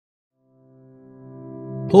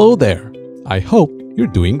Hello there, I hope you're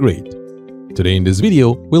doing great. Today in this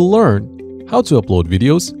video, we'll learn how to upload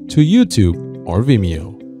videos to YouTube or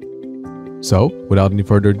Vimeo. So, without any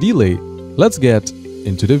further delay, let's get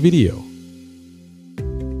into the video.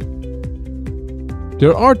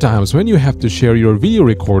 There are times when you have to share your video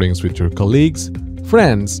recordings with your colleagues,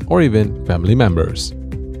 friends, or even family members.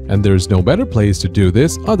 And there's no better place to do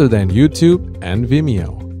this other than YouTube and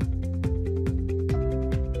Vimeo.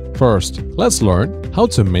 First, let's learn how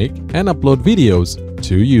to make and upload videos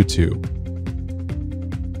to YouTube.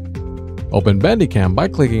 Open Bandicam by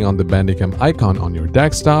clicking on the Bandicam icon on your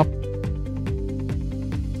desktop.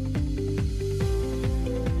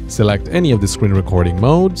 Select any of the screen recording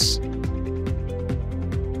modes.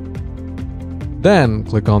 Then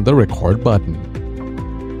click on the record button.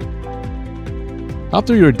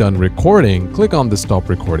 After you're done recording, click on the stop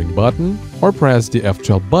recording button or press the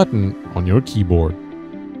F12 button on your keyboard.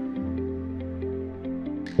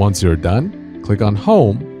 Once you're done, click on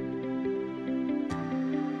Home.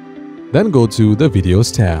 Then go to the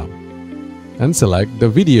Videos tab and select the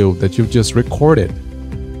video that you've just recorded.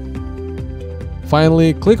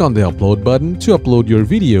 Finally, click on the Upload button to upload your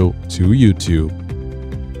video to YouTube.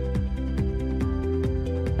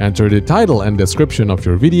 Enter the title and description of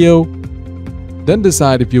your video. Then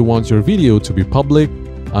decide if you want your video to be public,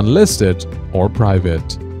 unlisted, or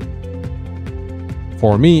private.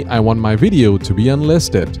 For me, I want my video to be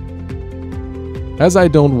unlisted, as I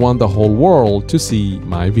don't want the whole world to see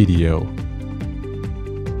my video.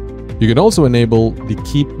 You can also enable the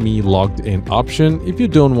Keep Me Logged In option if you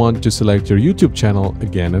don't want to select your YouTube channel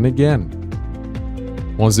again and again.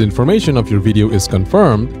 Once the information of your video is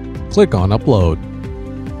confirmed, click on Upload.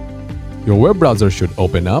 Your web browser should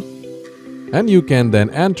open up, and you can then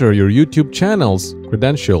enter your YouTube channel's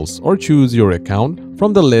credentials or choose your account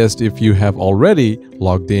from the list if you have already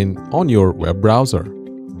logged in on your web browser.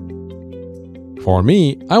 For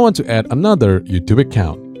me, I want to add another YouTube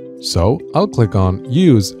account, so I'll click on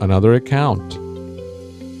Use Another Account.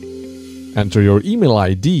 Enter your email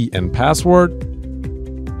ID and password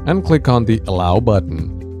and click on the Allow button.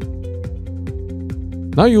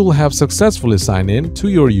 Now you will have successfully signed in to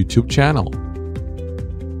your YouTube channel.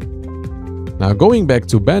 Now going back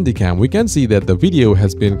to Bandicam, we can see that the video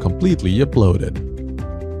has been completely uploaded.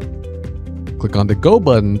 Click on the Go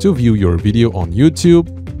button to view your video on YouTube.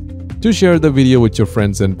 To share the video with your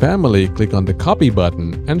friends and family, click on the Copy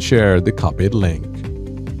button and share the copied link.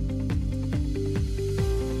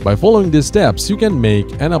 By following these steps, you can make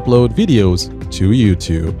and upload videos to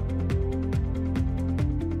YouTube.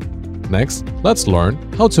 Next, let's learn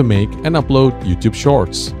how to make and upload YouTube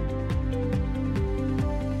Shorts.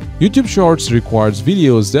 YouTube Shorts requires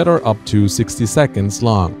videos that are up to 60 seconds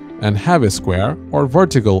long and have a square or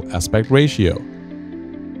vertical aspect ratio.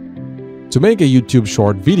 To make a YouTube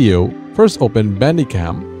short video, first open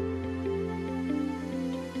Bandicam.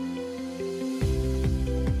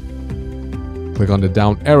 Click on the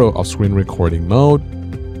down arrow of screen recording mode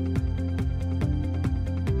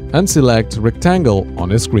and select Rectangle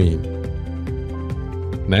on a screen.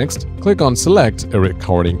 Next, click on Select a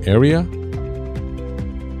recording area.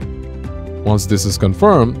 Once this is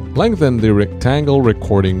confirmed, lengthen the rectangle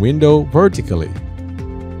recording window vertically.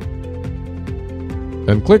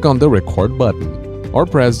 Then click on the Record button or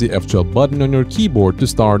press the F12 button on your keyboard to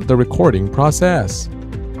start the recording process.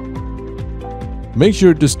 Make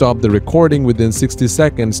sure to stop the recording within 60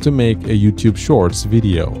 seconds to make a YouTube Shorts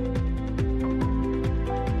video.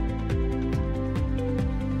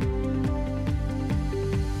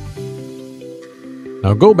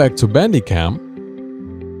 Now go back to Bandicam.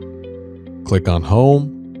 Click on Home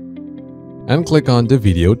and click on the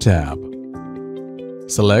Video tab.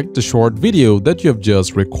 Select the short video that you have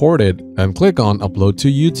just recorded and click on Upload to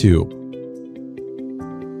YouTube.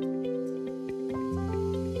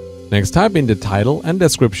 Next, type in the title and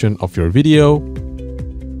description of your video.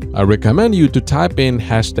 I recommend you to type in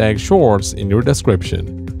 #Shorts in your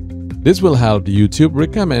description. This will help YouTube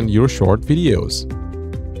recommend your short videos.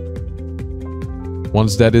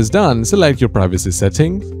 Once that is done, select your privacy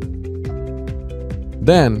settings.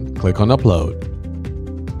 Then, click on Upload.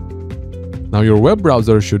 Now your web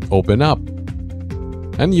browser should open up,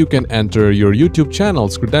 and you can enter your YouTube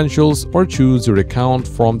channel's credentials or choose your account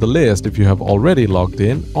from the list if you have already logged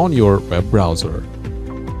in on your web browser.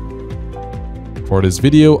 For this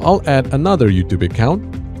video, I'll add another YouTube account,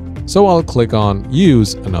 so I'll click on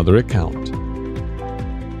Use Another Account.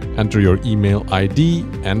 Enter your email ID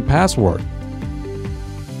and password.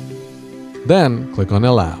 Then, click on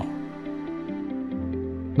Allow.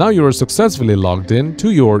 Now you are successfully logged in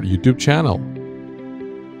to your YouTube channel.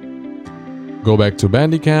 Go back to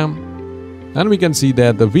Bandicam and we can see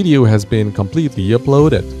that the video has been completely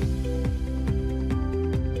uploaded.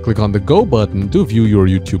 Click on the Go button to view your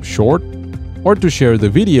YouTube short, or to share the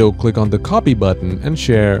video, click on the Copy button and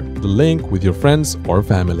share the link with your friends or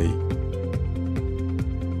family.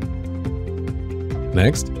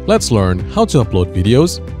 Next, let's learn how to upload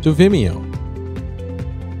videos to Vimeo.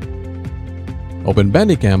 Open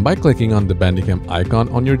Bandicam by clicking on the Bandicam icon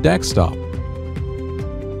on your desktop.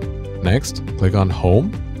 Next, click on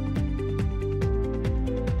Home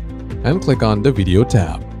and click on the Video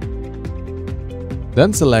tab.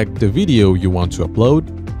 Then select the video you want to upload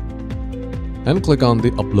and click on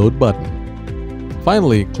the Upload button.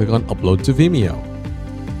 Finally, click on Upload to Vimeo.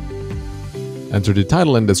 Enter the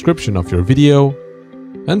title and description of your video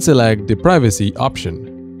and select the Privacy option.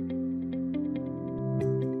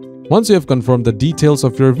 Once you have confirmed the details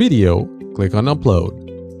of your video, click on Upload.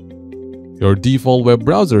 Your default web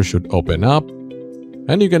browser should open up,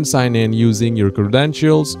 and you can sign in using your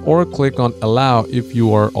credentials or click on Allow if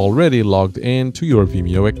you are already logged in to your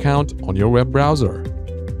Vimeo account on your web browser.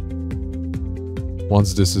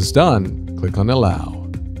 Once this is done, click on Allow.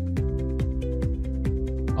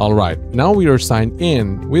 Alright, now we are signed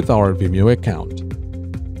in with our Vimeo account.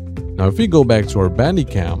 Now if we go back to our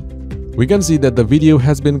Bandicam, we can see that the video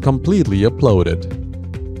has been completely uploaded.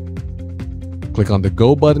 Click on the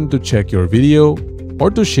Go button to check your video, or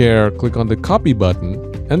to share, click on the Copy button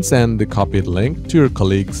and send the copied link to your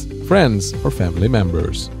colleagues, friends, or family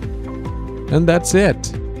members. And that's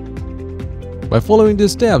it. By following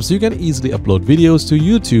these steps, you can easily upload videos to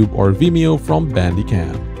YouTube or Vimeo from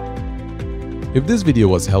Bandicam. If this video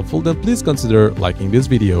was helpful, then please consider liking this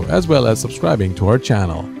video as well as subscribing to our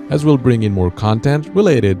channel, as we'll bring in more content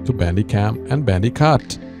related to Bandicam and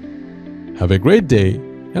Bandicut. Have a great day,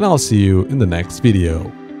 and I'll see you in the next video.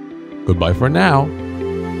 Goodbye for now.